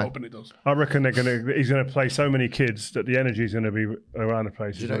tell you I'm why. hoping it does. I reckon he's going to play so many kids that the energy is going to be around the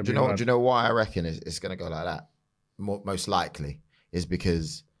place. Do you know why I reckon it's going to go like that? Most likely is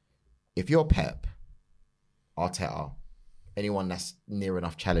because if you're Pep, Arteta, anyone that's near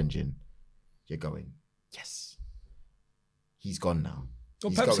enough challenging, you're going, yes, he's gone now. Well,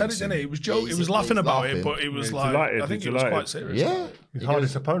 He's Pep going said it, soon. didn't he? He was joking. Yeah, He was laughing he's about it, laughing. but he was he's like, delighted, I think he's he was quite delighted. serious. Yeah, His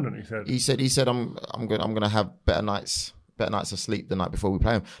hardest opponent, he said. he said I'm gonna have better nights of sleep the night before we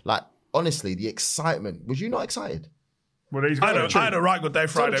play him. Like honestly, the excitement. Was you not excited? Well, he's I got had a right good day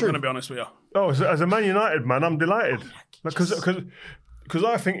Friday, I'm true. going to be honest with you. Oh, so as a Man United man, I'm delighted because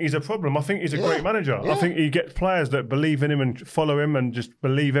I think he's a problem. I think he's a great manager. Yeah. I think he gets players that believe in him and follow him and just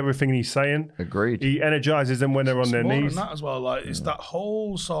believe everything he's saying. Agreed. He energizes them when they're on their More knees. than that as well, like it's that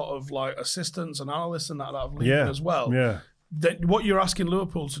whole sort of like assistants and analysts and that have leaving as well. Yeah. That what you're asking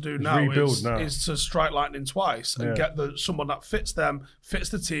Liverpool to do now rebuild is, now. is to strike lightning twice and get someone that fits them, fits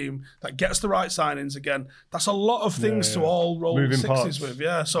the team, that gets the right signings again. That's a lot of things to all roll Moving sixes parts. with.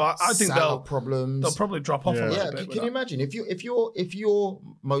 Yeah, so I think Salah problems. they'll probably drop off a little Yeah, bit. with can you that. imagine if you're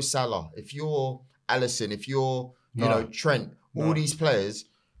Mo Salah, if you're Alisson, if you're Trent, all these players,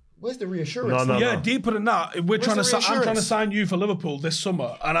 where's the reassurance? No. Yeah, deeper than that. I'm trying to reassurance? sign you for Liverpool this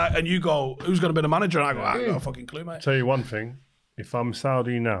summer, and you go, who's going to be the manager? And I go, I ain't got a fucking clue, mate. Tell you one thing: if I'm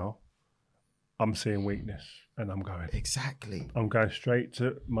Saudi now, I'm seeing weakness, and I'm going. Exactly. I'm going straight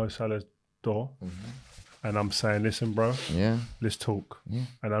to Mo Salah's door, and I'm saying, "Listen, bro, Yeah. let's talk."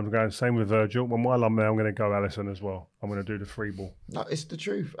 And I'm going same with Virgil. And while I'm there, I'm going to go Alisson as well. I'm going to do the free ball. No, it's the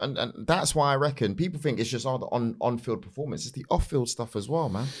truth, and that's why I reckon people think it's just all the on-field performance. It's the off-field stuff as well,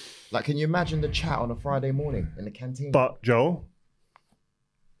 man. Like, can you imagine the chat on a Friday morning in the canteen? But Joel,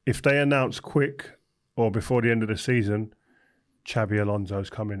 if they announce quick or before the end of the season, Xabi Alonso's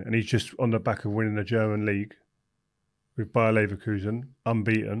coming, and he's just on the back of winning the German league with Bayer Leverkusen,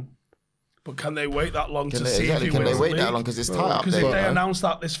 unbeaten. But can they wait that long Can to see if he Can wins they the wait that league? long? Because it's tight up Because there. if they man. announce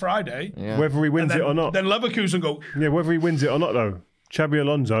that this Friday, Whether he wins it or not. then Leverkusen go, Yeah, whether he wins it or not, though. Xabi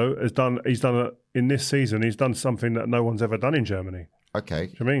Alonso in this season, he's done something that no one's ever done in Germany. Okay.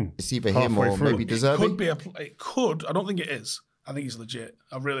 Do you know what I mean? It's either him or through. maybe it Deserbi. could be it could. I don't think it is. I think he's legit.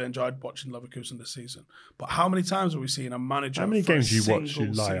 I've really enjoyed watching Leverkusen this season. But how many times have we seen a manager? How many for a games you watch, you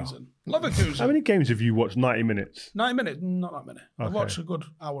single liar? season? Leverkusen. How many games have you watched 90 minutes? 90 minutes? Not that many. I've Okay. watched a good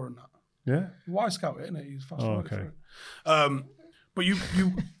hour and that. Yeah? Why scout it, isn't it? He's fast Okay. through it. But you,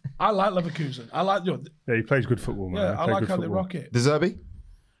 I like Leverkusen. I like, Yeah, he plays good football, man. yeah, He I plays like good how they football. rock it. Deserbi?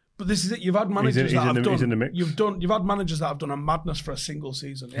 But this is it. You've had managers He's in that the- have he's in the done. mix. You've had managers that have done a madness for a single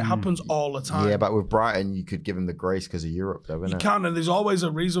season. It happens all the time. Yeah, but with Brighton, you could give him the grace because of Europe, though, You isn't it? can, and there's always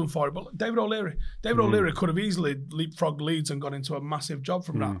a reason for it. But David O'Leary could have easily leapfrogged Leeds and gone into a massive job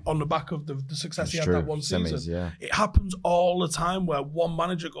from that on the back of the success he had true. that one Semis, season. yeah. It happens all the time where one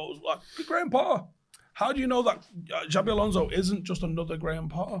manager goes like, Graham Potter. How do you know that Xabi Alonso isn't just another Graham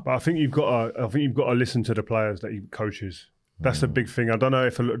Potter? But I think you've got to listen to the players that he coaches. That's the big thing. I don't know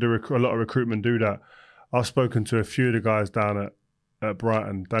if a lot of recruitment do that. I've spoken to a few of the guys down at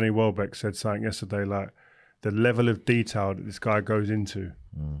Brighton. Danny Welbeck said something yesterday, like the level of detail that this guy goes into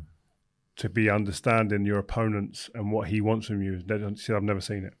to be understanding your opponents and what he wants from you. He said, I've never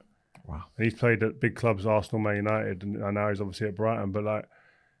seen it. Wow. And he's played at big clubs, Arsenal, Man United, and now he's obviously at Brighton. But like,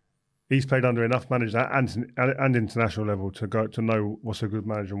 he's played under enough managers and international level to know what's a good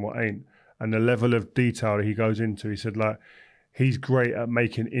manager and what ain't. And the level of detail that he goes into, he said, like, he's great at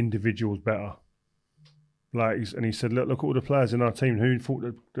making individuals better. Like, he said, look at all the players in our team. Who thought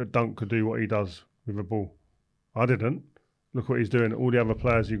that Dunk could do what he does with a ball? I didn't. Look what he's doing. All the other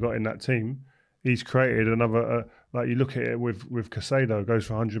players you got in that team, he's created another. Like, you look at it with Casado, goes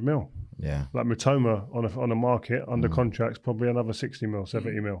for 100 mil. Yeah. Like Matoma on a market under contracts, probably another 60 mil,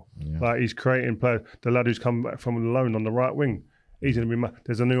 70 mil. Like, he's creating players. The lad who's come back from the loan on the right wing, he's going to be.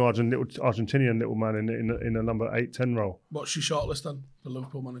 There's a new Argentinian little man in the number 8-10 role. What's your shortlist then? The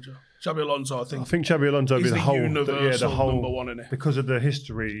Liverpool manager, Xabi Alonso. I think Xabi Alonso will be he's the the whole, universal the whole number one, isn't he? because of the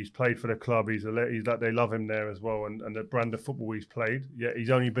history. He's played for the club. He's like, they love him there as well, and the brand of football he's played. Yeah,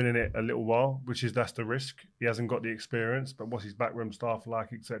 he's only been in it a little while, that's the risk. He hasn't got the experience, but what's his backroom staff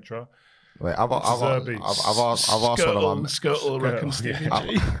like, etc. Wait, I've asked one of my Skirtle reckons Stevie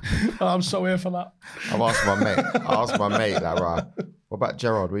G. I'm so here for that. I've asked my mate. I asked my mate that, right? What about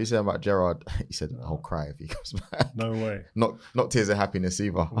Gerard? What are you saying about Gerard? He said, "I'll cry if he comes back." No way. Not tears of happiness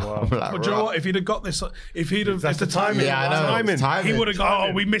either. Wow. I'm like, But do you know what? If he'd have got this, if the timing, Yeah, I know. It's timing. he would have gone.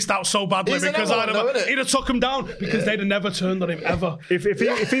 Oh, we missed out so badly He's because another one, though, isn't it? he'd have took him down because they'd have never turned on him ever. If He'd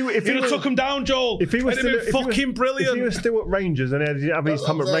have took him down, Joel. If he was It'd have been fucking brilliant. If he was still at Rangers and he had his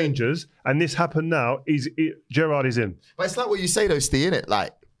time at Rangers, and this happened now, Gerrard is in. But it's like what you say though, Steve, innit?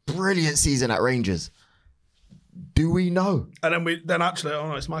 Like, brilliant season at Rangers. Do we know? And then actually, oh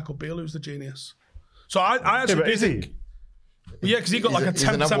no, it's Michael Beale who's the genius. So I actually but is he? think, yeah, because he got like a He's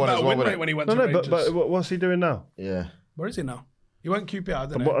 10% another one as better well, win isn't rate it? when he went No, to no, Rangers. but what's he doing now? Yeah. Where is he now? He went QPR,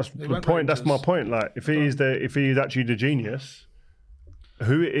 didn't That's he? the went point. That's my Rangers. point. Like, if he's actually the genius, I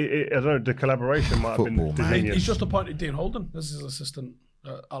don't know. The collaboration might have been Football, the man. genius. He's just appointed Dean Holden as his assistant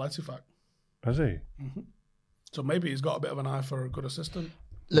at Al Ettifaq. Has he? So maybe he's got a bit of an eye for a good assistant.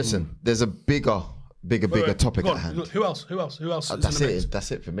 Listen, there's a bigger Wait, topic go at on. hand. Who else? Is That's in the mix? it.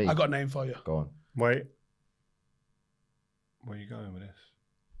 That's it for me. I got a name for you. Go on. Wait. Where are you going with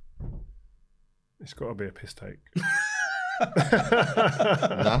this? It's got to be a piss take.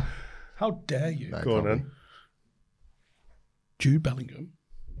 Nah? How dare you? No, Go on can't then. Jude Bellingham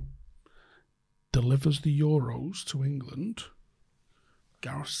delivers the Euros to England.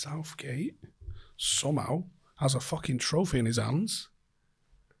 Gareth Southgate somehow has a fucking trophy in his hands.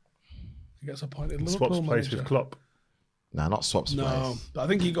 He gets appointed Liverpool Swaps place manager. with Klopp. Nah, not swaps No, place. I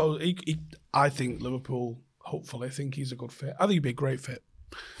think he goes. I think Liverpool. Hopefully, think he's a good fit. I think he'd be a great fit.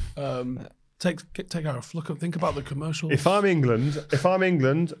 Take a look. Think about the commercials. If I'm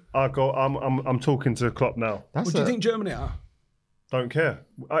England, I go. I'm talking to Klopp now. What do you think Germany are? Don't care.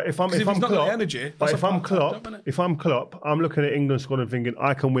 If I'm he's not got Klopp, energy, but that's if a I'm part-time Klopp, job, innit? if I'm Klopp, I'm looking at England squad and thinking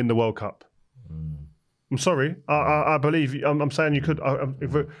I can win the World Cup. I'm sorry. I believe. I'm saying you could.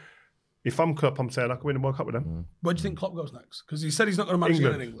 If I'm Klopp, I'm saying I can win the World Cup with them. Where do you think Klopp goes next? Because he said he's not going to manage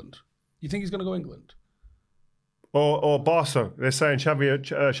again in England. England. You think he's going to go England? Or Barca. They're saying Xavi's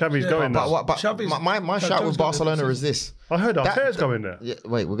going there. But Xavi's- my shout Xavi's with gonna Barcelona do is this. I heard Arteta's going there. Yeah,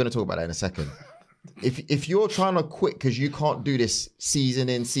 wait, we're going to talk about that in a second. If you're trying to quit because you can't do this season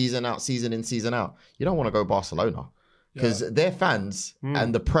in, season out, you don't want to go Barcelona. Because their fans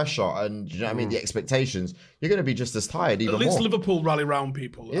and the pressure and you know what I mean, the expectations, you're going to be just as tired even At least more. Liverpool rally round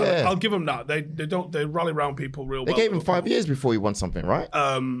people. Yeah. I'll give them that. They rally round people real They well. gave him 5 years before he won something, right?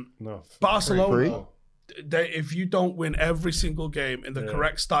 No. Barcelona, if you don't win every single game in the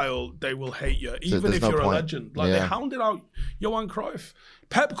correct style, they will hate you, even if you're a legend. Like they hounded out Johan Cruyff.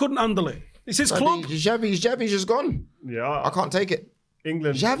 Pep couldn't handle it. It's his club. Xavi's just gone. Yeah, I can't take it.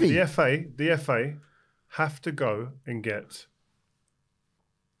 England, Xavi. the FA have to go and get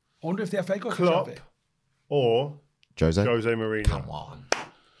I wonder if the FA got Klopp Xavi. or Jose Mourinho. Come on.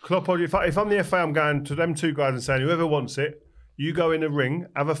 Klopp, or if I'm the FA, I'm going to them two guys and saying, whoever wants it, you go in the ring,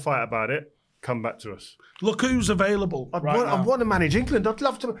 have a fight about it, come back to us. Look who's available I want to manage England. I'd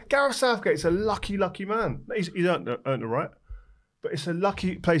love to. Gareth Southgate's a lucky man. He's earned the right. But it's a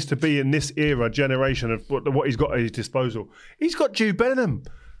lucky place to be in this generation of what he's got at his disposal. He's got Jude Bellingham,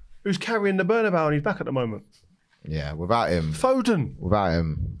 who's carrying the Bernabeu on his back at the moment. Yeah, without him. Foden. Without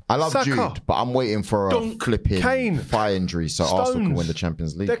him. I love Saka. Jude, but I'm waiting for a flipping Kane. thigh injury so Stones. Arsenal can win the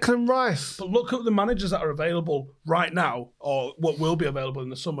Champions League. Declan Rice. But look at the managers that are available right now, or what will be available in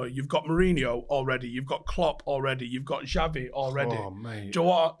the summer. You've got Mourinho already. You've got Klopp already. You've got Xavi already. Oh, mate. Do you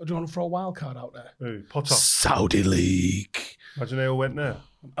want to throw a wild card out there? Who? Potter. Saudi League. Imagine they all went there.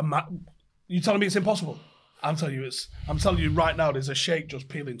 You telling me it's impossible? I'm telling you right now. There's a sheikh just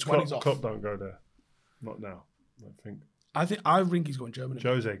peeling 20s off. Klopp don't go there. Not now. I think. I think he's going Germany.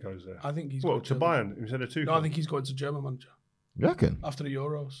 Jose goes there. I think he's What, going to Bayern instead of Tuchel? No, I think he's going to German manager You reckon? after the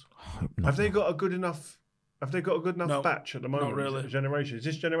Euros. Have they got a good enough No, batch at the moment? not really. Generation. Is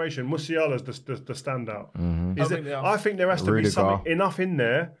this generation? Musiala's the standout. I think they are. I think there has to be Rudiger. something enough in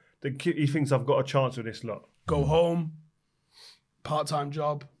there that he thinks I've got a chance with this lot. Go home, part-time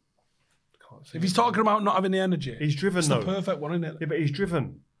job. If he's talking about not having the energy, He's driven it's though. the perfect one, isn't it? Yeah, but he's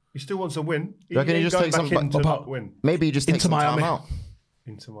driven. He still wants to win. You reckon he just ain't takes going some back in to but- not win. Maybe he just takes Into some time Miami. out.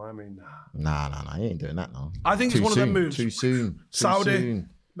 Into Miami, nah. Nah, he ain't doing that now. I think it's one of them moves. Too soon. Saudi,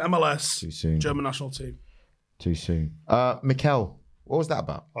 MLS, Too soon. German national team. Too soon. Mikel, what was that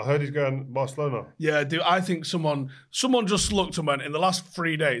about? I heard he's going to Barcelona. Yeah, dude. I think someone just looked and went, in the last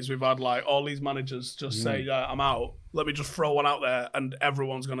 3 days, we've had like all these managers just say, yeah, I'm out. Let me just throw one out there and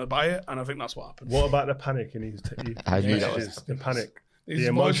everyone's going to buy it. And I think that's what happened. What about the panic in his I knew that messages? was- The panic. His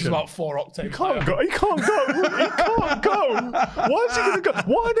The voice is emotion. about 4 octaves. He can't go. He can't go. Why is he going to go?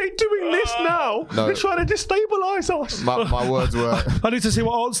 Why are they doing this now? No. They're trying to destabilise us. My words were... I need to see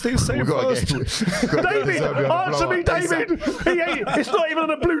what Ornstein's saying We've got to first. get... David, answer me, David. It's not even on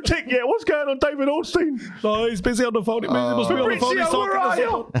a blue tick yet. What's going on, David Ornstein? No, he's busy on the phone. He must be on the phone. He's Fabrizio, where are talking to you?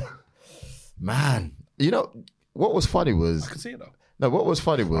 someone. Man, you know, what was funny was... I can see it though. No, what was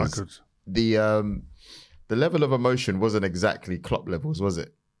funny was... could. The level of emotion wasn't exactly Klopp levels, was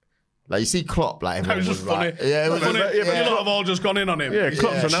it? Like, you see Klopp, like... That was everyone just funny. like- yeah, it was... Funny. yeah. You lot have all just gone in on him. Yeah,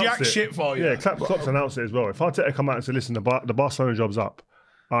 Klopp's announced Jack it. shit for you. Yeah, Klopp's announced it as well. If Arteta come out and say, listen, the Barcelona job's up.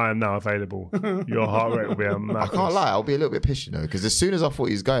 I am now available. Your heart rate will be a I madness. can't lie, I'll be a little bit pissed, you know, because as soon as I thought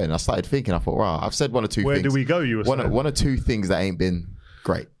he was going, I started thinking, I thought, wow, I've said one or two Where things. do we go, you were saying? One or two things that ain't been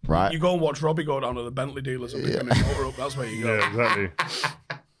great, right? You go and watch Robbie go down to the Bentley dealers and pick him his motor up. That's where you go. Yeah, exactly.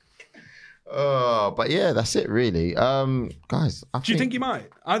 But yeah, that's it really. Guys, Do you think he might?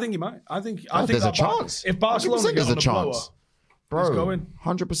 I think he might. I think there's a that chance. If Barcelona 100% get there's on a the chance. blower, Bro, going.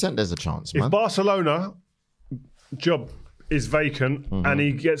 100% there's a chance, If man. Barcelona job is vacant and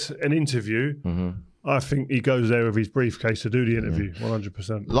he gets an interview, I think he goes there with his briefcase to do the interview,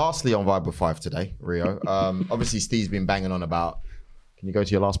 100%. Lastly on Vibe with 5 today, Rio. Obviously, Steve's been banging on about... Can you go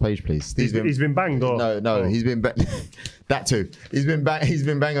to your last page, please? Steve's He's been banged or? No, he's been... that too. He's been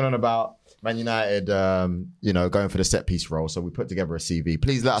banging on about Man United, going for the set-piece role. So we put together a CV.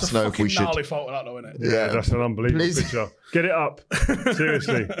 Please let us know if we should... gnarly photo that though, isn't it? Yeah, that's an unbelievable Please. picture. Get it up.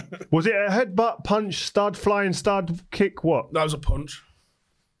 Seriously. Was it a headbutt, punch, stud, flying stud, kick, what? That was a punch.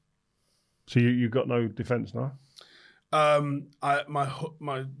 So you got no defence now?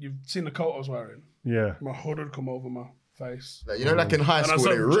 You've seen the coat I was wearing. Yeah. My hood had come over my face. You know, like in high And I school,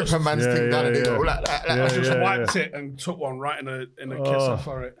 said, they rip just- a man's Yeah, thing down and they yeah, go yeah. like that. Yeah, I just yeah, wiped yeah. it and took one right in a kisser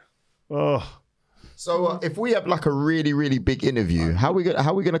for it. Oh. So if we have like a really, really big interview, how are we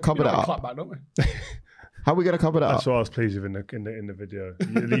gonna cover We that don't up? clap back, don't we? How are we gonna cover that That's up? what I was pleased with in the video.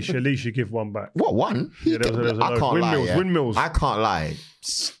 At least you give one back. What, one? Yeah, there was a I load. can't lie. Windmills, yeah. windmills. I can't lie.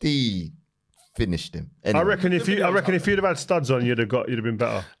 Steve finished him. Anyway. I reckon if you'd have had studs on, you'd have been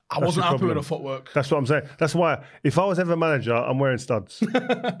better. I wasn't happy with the footwork. That's what I'm saying. That's why if I was ever manager, I'm wearing studs.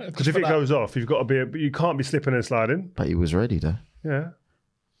 Because if it goes off, you've got to you can't be slipping and sliding. But he was ready though. Yeah.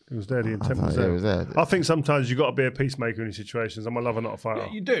 It was there, the intent thought was it there. was there. I think sometimes you've got to be a peacemamer in these situations. I'm a lover, not a fighter.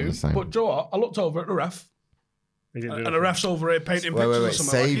 Yeah, you do. same. But Joe, I looked over at the ref. And the ref's over here painting Wait, pictures wait,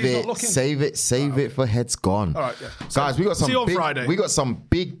 or something. Save it for Heads Gone. All right, yeah. Guys, we got See you on some Friday.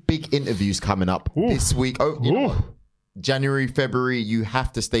 big, big interviews coming up this week. Oh, you know what? January, February, you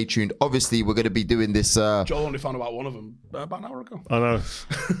have to stay tuned. Obviously, we're going to be doing this. Joel only found about one of them about an hour ago. I know.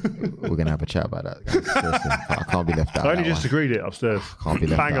 We're going to have a chat about that. Guys. Seriously, I can't be left out. I of only that just one. agreed it upstairs. Can't be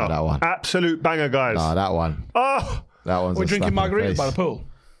left Banger. out of that one. Absolute banger, guys. Nah, that one. Oh! That one's We're a drinking slap in margaritas face. by the pool.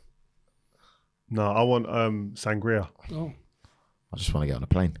 No, I want sangria. Oh. I just want to get on a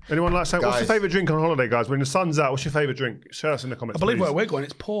plane. Anyone like sangria? What's your Guys. favourite drink on holiday, guys? When the sun's out, what's your favourite drink? Share us in the I comments, believe please. where we're going,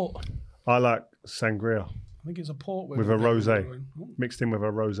 it's port. I like sangria I think it's a port. with a rosé. Mixed in with a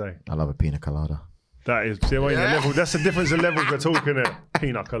rosé. I love a pina colada. That is, see, what I mean? The level, that's the difference in levels we're talking at.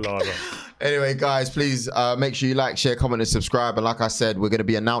 Pina colada. Anyway, guys, please make sure you like, share, comment, and subscribe. And like I said, we're going to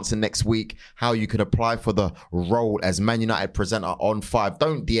be announcing next week how you can apply for the role as Man United presenter on 5.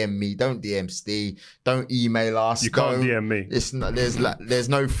 Don't DM me. Don't DM Steve. Don't email us. You can't DM me. It's not, there's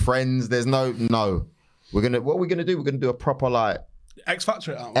no friends. There's no. What are we gonna do? We're gonna do a proper X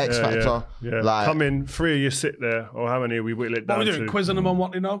Factor it out. X Factor. Yeah. Like, Come in, 3 of you sit there, or how many we whittle it What down are we doing? to? Quizzing them on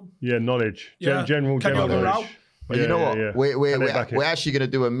what they know? Yeah, knowledge. Yeah. General Can you have a row? knowledge. But you know what? Yeah. We're actually going to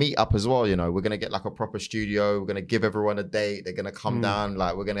do a meet up as well. You know, we're going to get like a proper studio. We're going to give everyone a date. They're going to come down.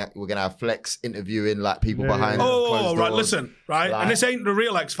 Like we're going to have Flex interviewing like people behind. Oh, closed right. doors. Listen, right. Like- and this ain't the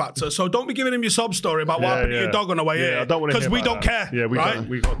real X Factor. So don't be giving him your sob story about what happened to your dog on the way here. I don't want to because we don't care. Yeah, we right? don't.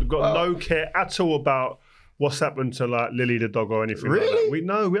 We've got no care at all about what's happened to like Lily the dog or anything. Really?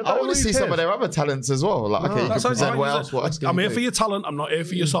 Like that. I want to see some of their other talents as well. Like, okay, you can That's present fine. what else? What else can I'm you here do? for your talent. I'm not here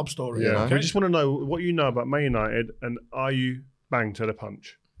for your sob story. Yeah, Okay? we just want to know what you know about Man United and are you bang to the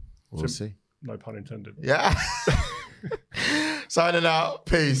punch? We'll see. No pun intended. Yeah. Signing out.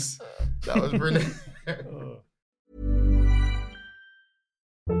 Peace. That was brilliant.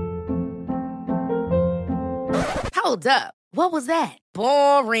 Hold up. What was that?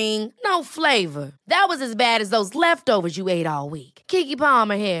 Boring. No flavor. That was as bad as those leftovers you ate all week. Keke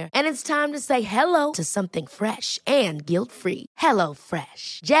Palmer here, and it's time to say hello to something fresh and guilt-free. Hello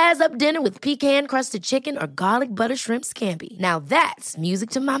Fresh. Jazz up dinner with pecan-crusted chicken or garlic butter shrimp scampi. Now that's music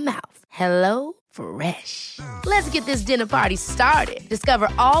to my mouth. Hello Fresh. Let's get this dinner party started. Discover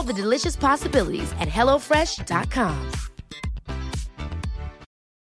all the delicious possibilities at hellofresh.com.